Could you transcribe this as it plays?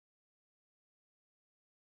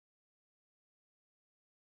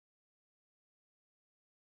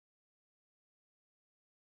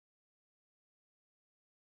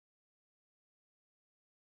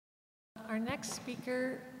our next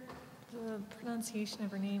speaker, the pronunciation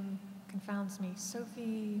of her name confounds me.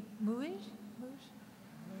 Sofie Mooij?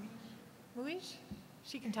 Mooij?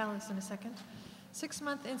 She can tell us in a second.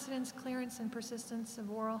 6-month incidence, clearance, and persistence of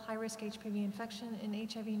oral high-risk HPV infection in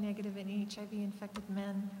HIV-negative and HIV-infected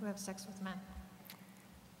men who have sex with men.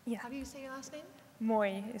 Yeah. How do you say your last name?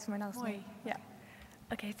 Mooij is my last name. Yeah.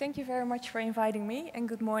 Okay, thank you very much for inviting me, and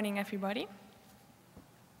good morning, everybody.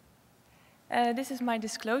 This is my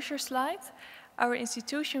disclosure slide. Our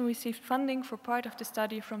institution received funding for part of the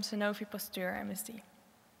study from Sanofi Pasteur MSD.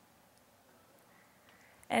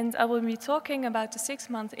 And I will be talking about the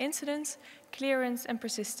 6-month incidence, clearance, and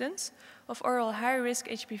persistence of oral high-risk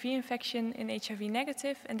HPV infection in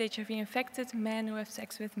HIV-negative and HIV-infected men who have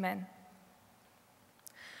sex with men.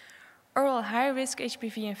 Oral high-risk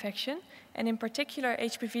HPV infection, and in particular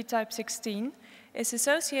HPV type 16, is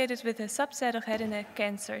associated with a subset of head and neck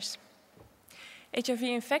cancers.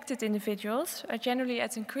 HIV-infected individuals are generally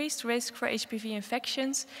at increased risk for HPV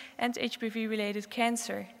infections and HPV-related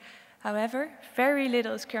cancer. However, very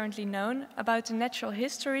little is currently known about the natural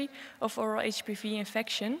history of oral HPV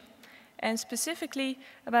infection, and specifically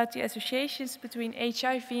about the associations between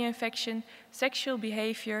HIV infection, sexual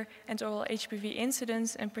behavior, and oral HPV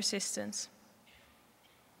incidence and persistence.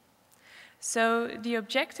 So the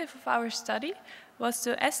objective of our study was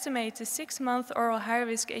to estimate the 6-month oral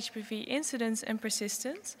high-risk HPV incidence and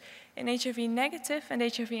persistence in HIV-negative and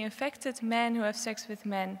HIV-infected men who have sex with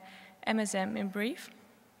men, MSM in brief.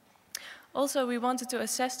 Also, we wanted to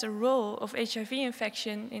assess the role of HIV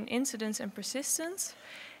infection in incidence and persistence,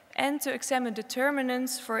 and to examine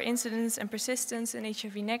determinants for incidence and persistence in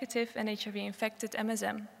HIV-negative and HIV-infected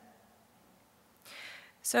MSM.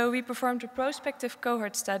 So we performed a prospective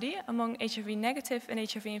cohort study among HIV-negative and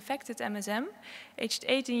HIV-infected MSM, aged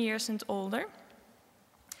 18 years and older.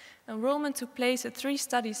 Enrollment took place at 3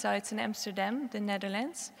 study sites in Amsterdam, the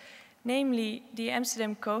Netherlands, namely the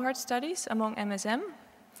Amsterdam cohort studies among MSM,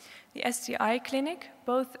 the STI clinic,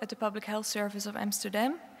 both at the Public Health Service of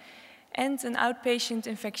Amsterdam, and an outpatient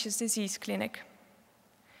infectious disease clinic.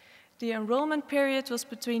 The enrollment period was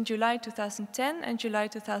between July 2010 and July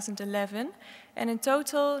 2011, and in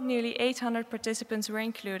total, nearly 800 participants were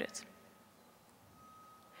included.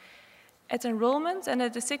 At enrollment and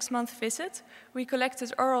at the 6-month visit, we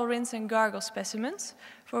collected oral rinse and gargle specimens,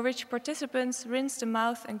 for which participants rinsed the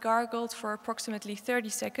mouth and gargled for approximately 30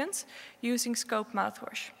 seconds using scope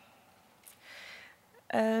mouthwash.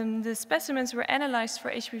 The specimens were analyzed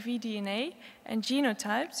for HPV DNA and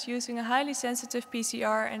genotypes using a highly sensitive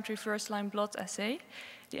PCR and reverse line blot assay,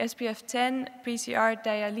 the SPF10 PCR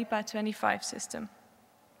Dia-LIPA 25 system.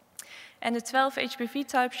 And the 12 HPV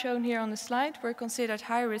types shown here on the slide were considered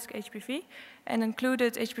high-risk HPV and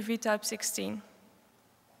included HPV type 16.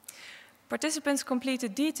 Participants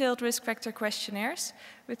completed detailed risk factor questionnaires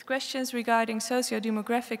with questions regarding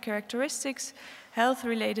socio-demographic characteristics,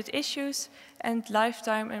 health-related issues, and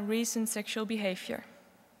lifetime and recent sexual behavior.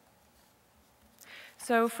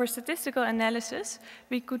 So for statistical analysis,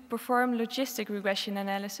 we could perform logistic regression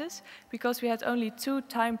analysis because we had only 2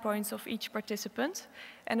 time points of each participant,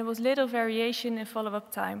 and there was little variation in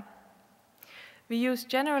follow-up time. We used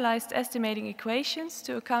generalized estimating equations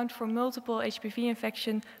to account for multiple HPV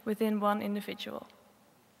infection within one individual.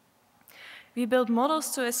 We built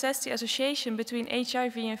models to assess the association between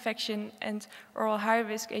HIV infection and oral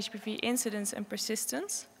high-risk HPV incidence and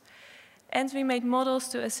persistence. And we made models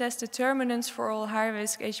to assess determinants for oral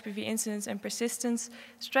high-risk HPV incidence and persistence,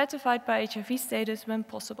 stratified by HIV status when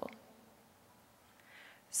possible.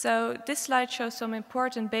 So this slide shows some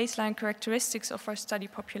important baseline characteristics of our study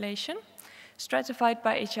population, stratified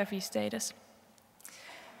by HIV status.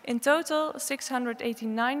 In total,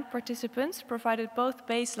 689 participants provided both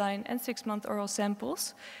baseline and 6-month oral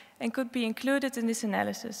samples and could be included in this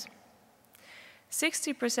analysis.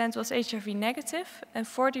 60% was HIV negative and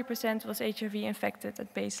 40% was HIV infected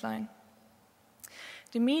at baseline.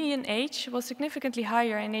 The median age was significantly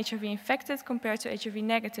higher in HIV infected compared to HIV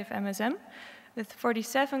negative MSM, with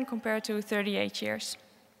 47 compared to 38 years.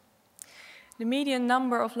 The median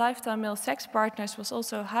number of lifetime male sex partners was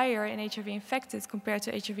also higher in HIV-infected compared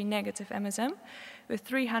to HIV-negative MSM, with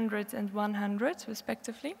 300 and 100,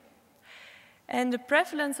 respectively. And the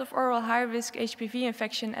prevalence of oral high-risk HPV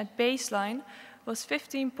infection at baseline was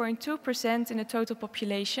 15.2% in the total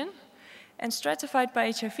population, and stratified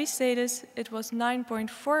by HIV status, it was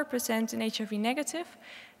 9.4% in HIV-negative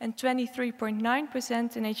and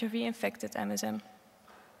 23.9% in HIV-infected MSM.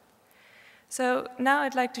 So now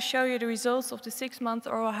I'd like to show you the results of the 6-month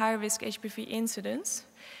oral high-risk HPV incidence.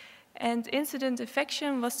 And incident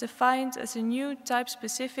infection was defined as a new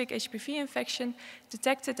type-specific HPV infection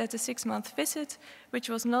detected at the 6-month visit, which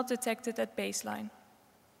was not detected at baseline.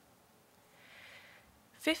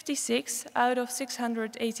 56 out of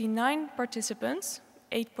 689 participants,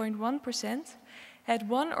 8.1%, had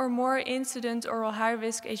one or more incident oral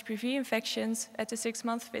high-risk HPV infections at the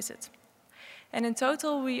 6-month visit. And in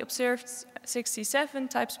total, we observed 67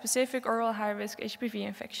 type-specific oral high-risk HPV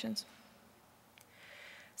infections.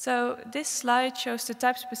 So this slide shows the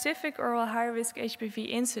type-specific oral high-risk HPV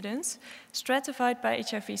incidence stratified by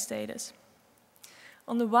HIV status.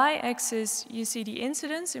 On the y-axis, you see the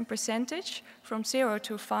incidence in percentage from 0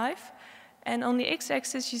 to 5, and on the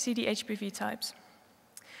x-axis, you see the HPV types.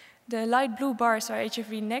 The light blue bars are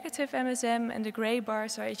HIV-negative MSM, and the gray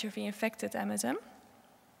bars are HIV-infected MSM.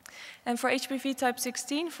 And for HPV type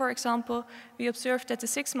 16, for example, we observed that the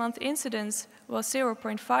 6-month incidence was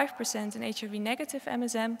 0.5% in HIV-negative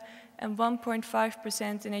MSM and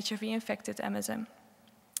 1.5% in HIV-infected MSM.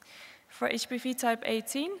 For HPV type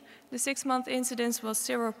 18, the 6-month incidence was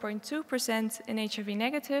 0.2% in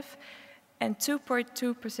HIV-negative and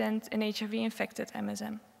 2.2% in HIV-infected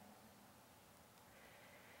MSM.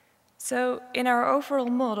 So, in our overall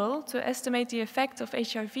model, to estimate the effect of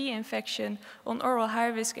HIV infection on oral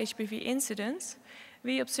high-risk HPV incidence,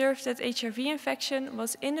 we observed that HIV infection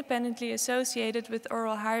was independently associated with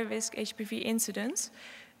oral high-risk HPV incidence,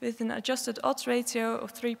 with an adjusted odds ratio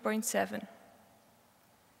of 3.7.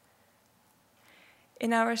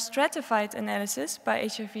 In our stratified analysis by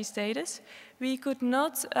HIV status, we could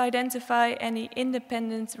not identify any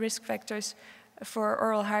independent risk factors for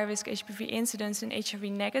oral high-risk HPV incidence in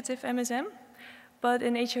HIV-negative MSM, but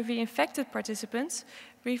in HIV-infected participants,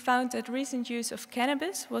 we found that recent use of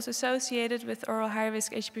cannabis was associated with oral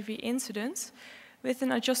high-risk HPV incidence with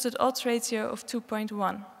an adjusted odds ratio of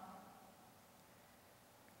 2.1.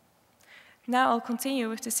 Now I'll continue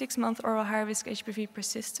with the 6-month oral high-risk HPV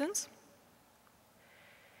persistence.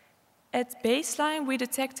 At baseline, we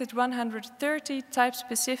detected 130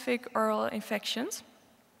 type-specific oral infections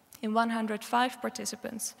in 105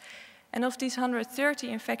 participants. And of these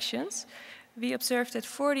 130 infections, we observed that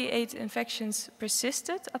 48 infections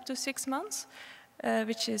persisted up to 6 months,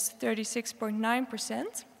 which is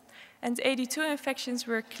 36.9%, and 82 infections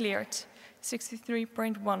were cleared,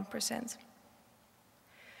 63.1%.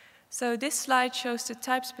 So this slide shows the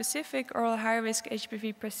type-specific oral high-risk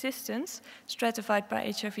HPV persistence stratified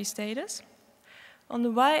by HIV status. On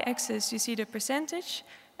the y-axis, you see the percentage,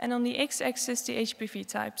 and on the x-axis, the HPV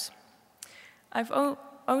types. I've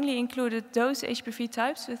only included those HPV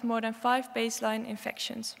types with more than 5 baseline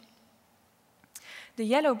infections. The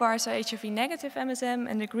yellow bars are HIV-negative MSM,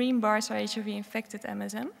 and the green bars are HIV-infected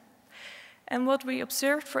MSM. And what we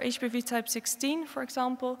observed for HPV type 16, for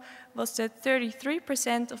example, was that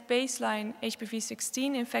 33% of baseline HPV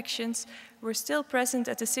 16 infections were still present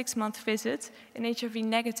at the 6-month visit in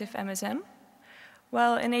HIV-negative MSM,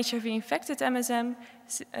 while in HIV-infected MSM,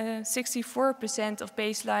 64% of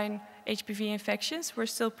baseline HPV infections were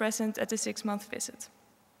still present at the 6-month visit.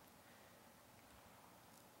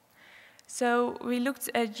 So we looked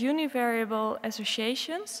at univariable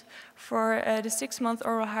associations for the 6-month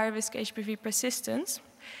oral high-risk HPV persistence,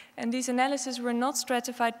 and these analyses were not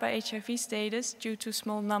stratified by HIV status due to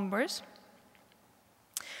small numbers.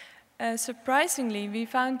 Surprisingly, we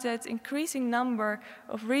found that increasing number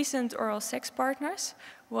of recent oral sex partners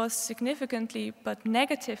was significantly but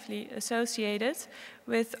negatively associated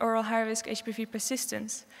with oral high-risk HPV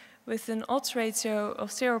persistence, with an odds ratio of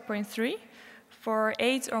 0.3 for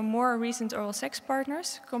 8 or more recent oral sex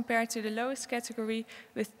partners, compared to the lowest category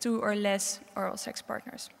with 2 or less oral sex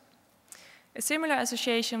partners. A similar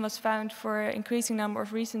association was found for an increasing number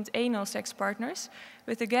of recent anal sex partners,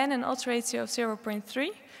 with again an odds ratio of 0.3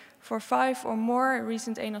 for 5 or more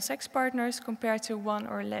recent anal sex partners, compared to 1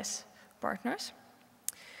 or less partners.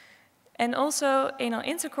 And also, anal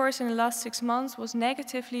intercourse in the last 6 months was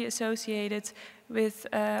negatively associated with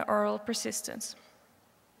oral persistence.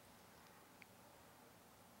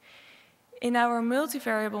 In our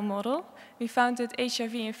multivariable model, we found that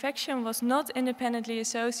HIV infection was not independently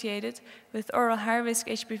associated with oral high-risk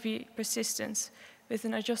HPV persistence, with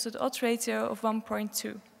an adjusted odds ratio of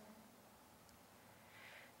 1.2.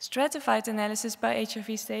 Stratified analysis by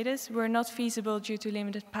HIV status were not feasible due to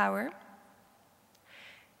limited power.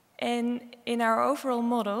 And in our overall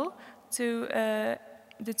model, to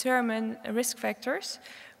determine risk factors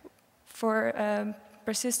for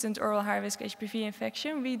persistent oral high-risk HPV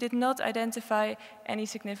infection, we did not identify any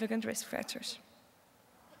significant risk factors.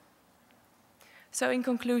 So in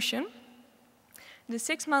conclusion, The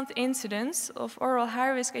 6-month incidence of oral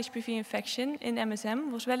high-risk HPV infection in MSM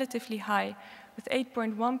was relatively high, with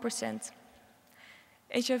 8.1%.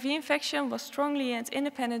 HIV infection was strongly and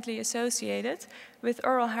independently associated with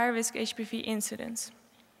oral high-risk HPV incidence.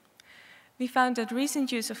 We found that recent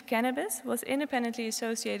use of cannabis was independently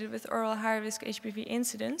associated with oral high-risk HPV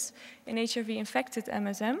incidence in HIV-infected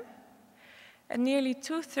MSM, and nearly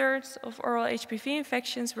 2/3 of oral HPV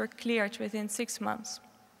infections were cleared within 6 months.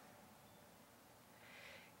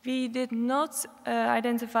 We did not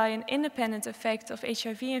identify an independent effect of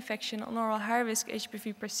HIV infection on oral high-risk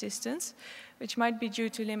HPV persistence, which might be due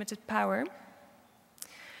to limited power.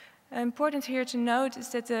 Important here to note is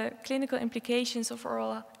that the clinical implications of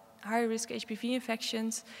oral high-risk HPV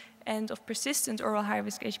infections and of persistent oral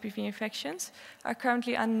high-risk HPV infections are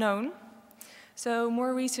currently unknown. So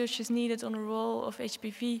more research is needed on the role of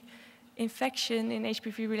HPV infection in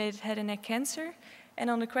HPV-related head and neck cancer, and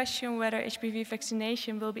on the question whether HPV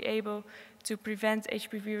vaccination will be able to prevent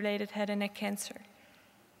HPV-related head and neck cancer.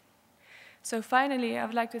 So finally, I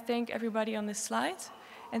would like to thank everybody on this slide,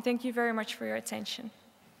 and thank you very much for your attention.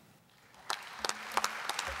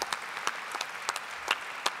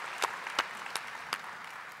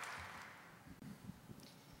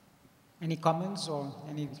 Any comments or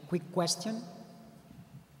any quick question?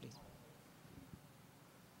 Please.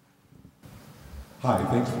 Hi,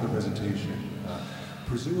 thanks for the presentation.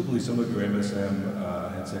 Presumably some of your MSM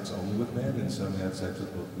had sex only with men and some had sex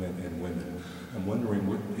with both men and women. I'm wondering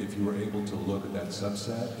if you were able to look at that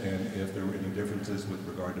subset and if there were any differences with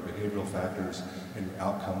regard to behavioral factors and your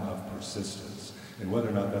outcome of persistence, and whether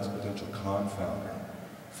or not that's a potential confounder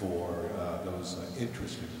for those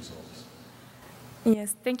interesting results.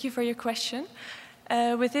 Yes, thank you for your question.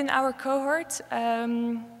 Within our cohort,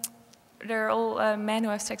 they're all men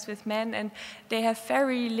who have sex with men, and they have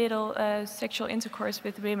very little sexual intercourse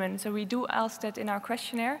with women. So we do ask that in our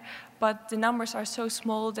questionnaire, but the numbers are so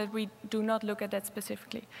small that we do not look at that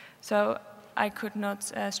specifically. So I could not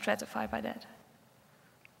stratify by that.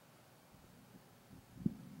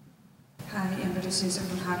 Hi, Amber D'Souza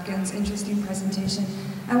from Hopkins. Interesting presentation.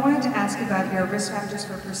 I wanted to ask about your risk factors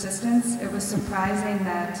for persistence. It was surprising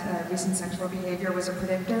that recent sexual behavior was a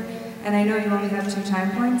predictor, and I know you only have 2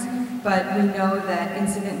 time points, but we know that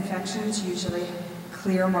incident infections usually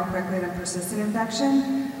clear more quickly than persistent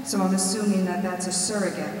infection, so I'm assuming that that's a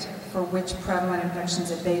surrogate for which prevalent infections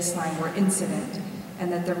at baseline were incident,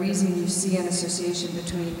 and that the reason you see an association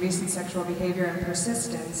between recent sexual behavior and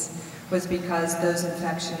persistence was because those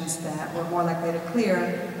infections that were more likely to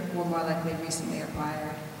clear were more likely recently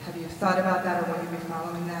acquired. Have you thought about that, or will you be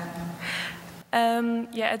following that?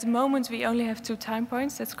 Yeah, at the moment we only have 2 time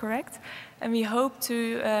points, that's correct. And we hope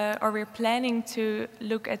to, or we're planning to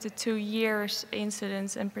look at the 2 years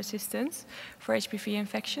incidence and persistence for HPV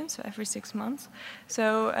infection, so every 6 months.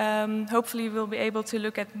 So hopefully we'll be able to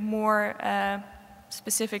look at more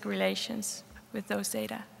specific relations with those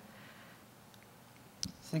data.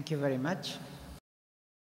 Thank you very much.